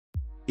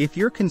If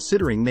you're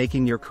considering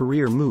making your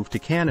career move to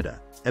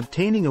Canada,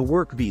 obtaining a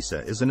work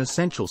visa is an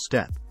essential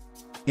step.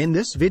 In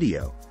this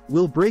video,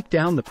 we'll break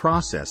down the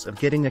process of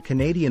getting a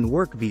Canadian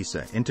work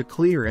visa into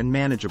clear and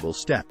manageable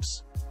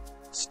steps.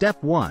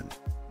 Step 1.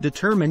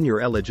 Determine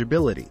your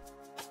eligibility.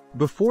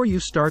 Before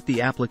you start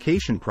the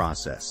application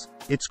process,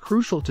 it's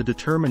crucial to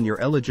determine your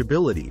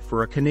eligibility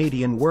for a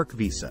Canadian work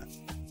visa.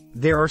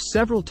 There are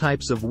several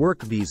types of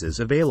work visas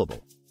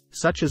available,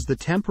 such as the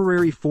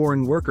Temporary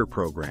Foreign Worker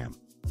Program,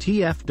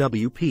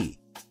 TFWP,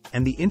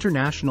 and the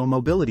International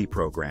Mobility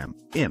Program,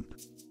 IMP.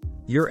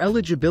 Your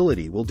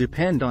eligibility will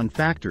depend on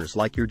factors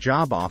like your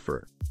job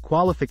offer,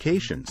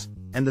 qualifications,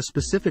 and the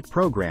specific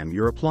program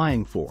you're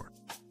applying for.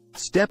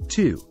 Step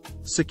 2.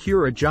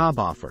 Secure a job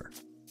offer.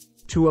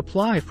 To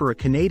apply for a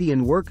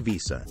Canadian work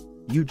visa,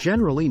 you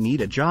generally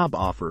need a job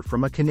offer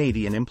from a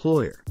Canadian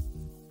employer.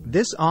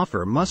 This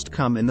offer must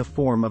come in the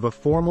form of a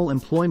formal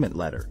employment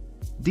letter,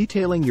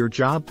 detailing your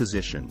job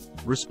position,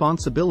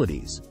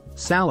 responsibilities,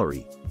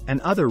 salary, and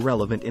other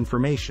relevant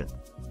information.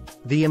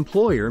 The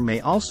employer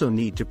may also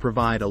need to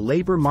provide a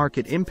Labor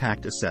Market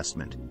Impact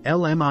Assessment,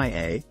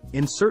 LMIA,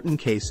 in certain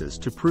cases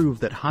to prove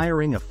that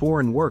hiring a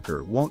foreign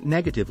worker won't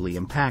negatively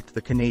impact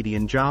the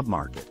Canadian job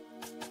market.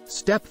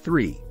 Step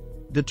 3.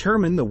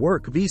 Determine the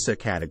work visa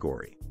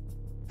category.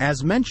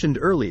 As mentioned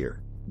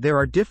earlier, there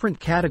are different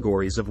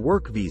categories of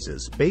work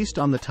visas based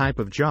on the type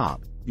of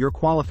job, your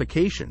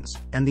qualifications,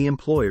 and the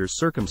employer's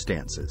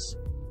circumstances.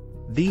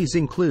 These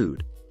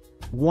include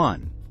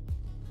 1.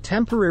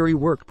 Temporary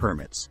work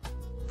permits.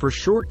 For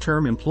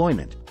short-term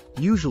employment,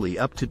 usually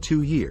up to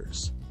 2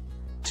 years.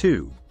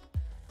 2.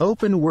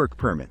 Open work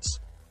permits,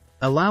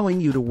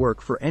 allowing you to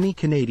work for any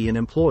Canadian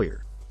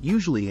employer,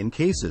 usually in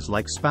cases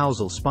like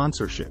spousal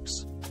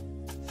sponsorships.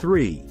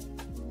 3.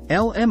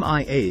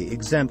 LMIA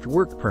exempt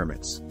work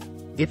permits.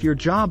 If your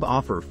job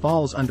offer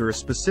falls under a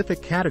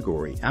specific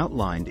category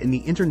outlined in the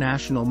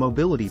International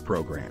Mobility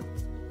Program.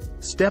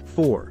 Step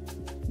 4.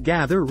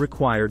 Gather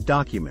required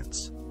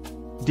documents.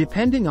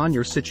 Depending on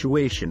your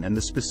situation and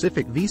the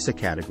specific visa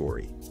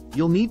category,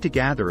 you'll need to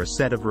gather a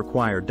set of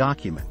required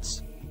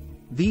documents.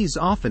 These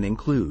often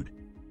include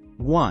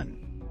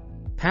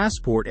 1.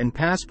 Passport and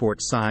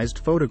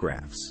passport-sized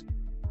photographs.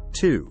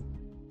 2.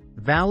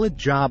 Valid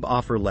job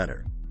offer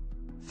letter.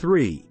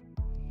 3.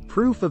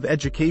 Proof of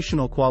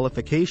educational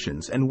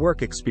qualifications and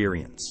work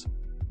experience.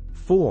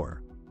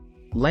 4.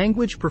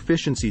 Language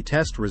proficiency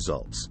test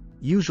results,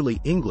 usually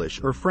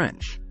English or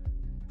French.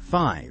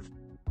 5.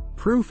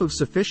 Proof of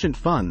sufficient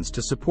funds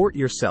to support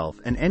yourself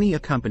and any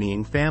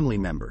accompanying family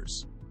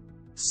members.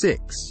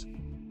 6.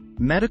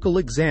 Medical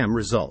exam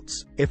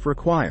results, if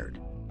required.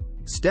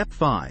 Step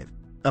 5.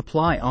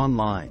 Apply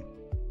online.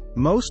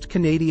 Most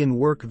Canadian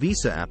work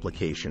visa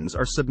applications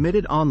are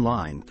submitted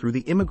online through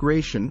the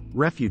Immigration,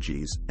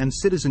 Refugees, and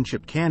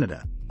Citizenship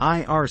Canada,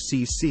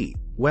 IRCC,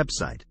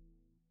 website.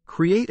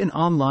 Create an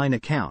online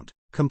account,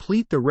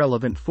 complete the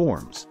relevant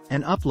forms,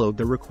 and upload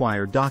the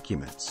required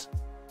documents.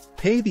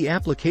 Pay the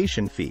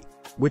application fee,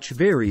 which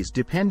varies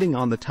depending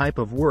on the type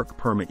of work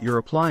permit you're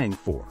applying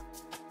for.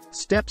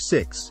 Step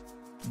 6.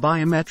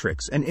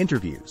 Biometrics and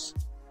interviews.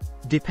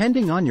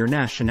 Depending on your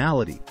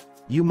nationality,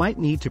 you might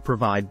need to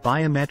provide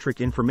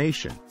biometric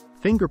information,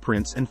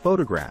 fingerprints and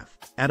photograph,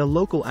 at a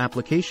local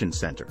application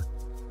center.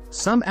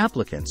 Some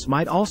applicants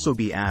might also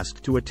be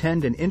asked to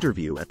attend an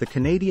interview at the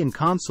Canadian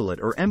consulate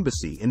or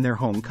embassy in their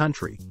home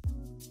country.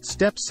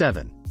 Step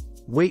 7.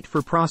 Wait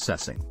for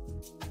processing.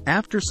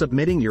 After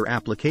submitting your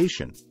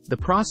application, the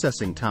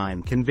processing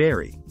time can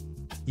vary.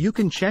 You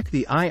can check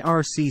the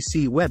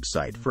IRCC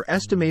website for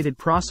estimated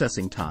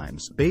processing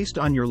times based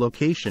on your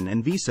location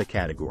and visa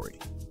category.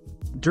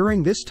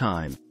 During this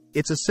time,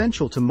 it's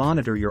essential to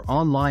monitor your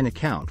online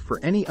account for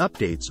any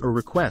updates or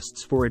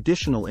requests for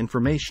additional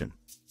information.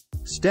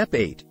 Step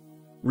 8.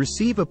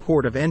 Receive a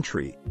port of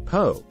entry,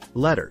 PO,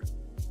 letter.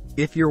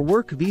 If your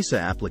work visa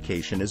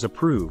application is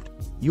approved,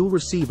 you'll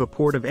receive a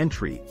port of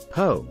entry,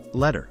 PO,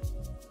 letter.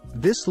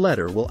 This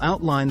letter will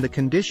outline the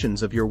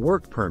conditions of your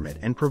work permit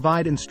and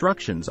provide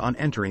instructions on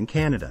entering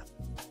Canada.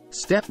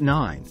 Step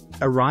 9.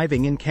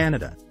 Arriving in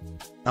Canada.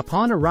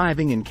 Upon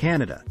arriving in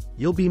Canada,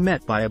 you'll be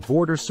met by a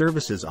Border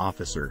Services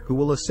officer who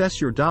will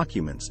assess your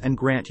documents and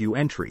grant you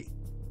entry.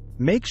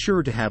 Make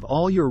sure to have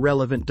all your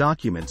relevant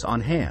documents on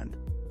hand,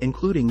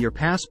 including your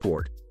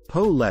passport,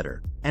 PO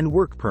letter, and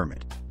work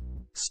permit.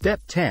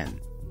 Step 10.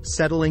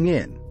 Settling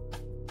in.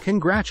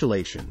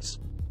 Congratulations!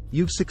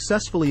 You've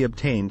successfully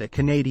obtained a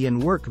Canadian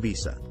work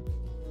visa.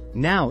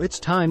 Now it's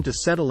time to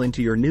settle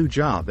into your new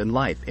job and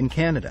life in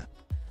Canada.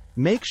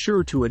 Make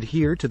sure to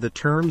adhere to the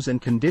terms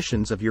and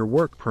conditions of your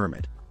work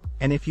permit,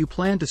 and if you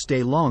plan to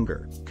stay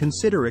longer,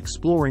 consider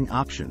exploring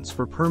options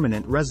for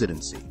permanent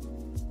residency.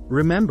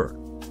 Remember,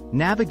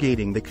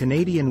 navigating the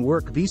Canadian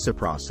work visa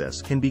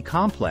process can be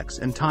complex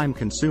and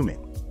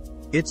time-consuming.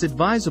 It's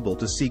advisable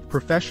to seek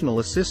professional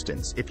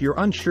assistance if you're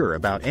unsure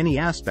about any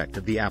aspect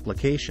of the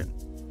application.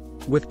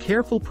 With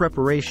careful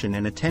preparation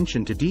and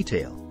attention to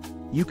detail,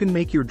 you can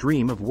make your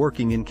dream of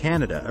working in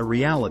Canada a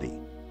reality.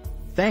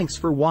 Thanks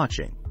for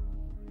watching.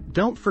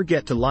 Don't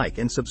forget to like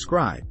and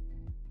subscribe.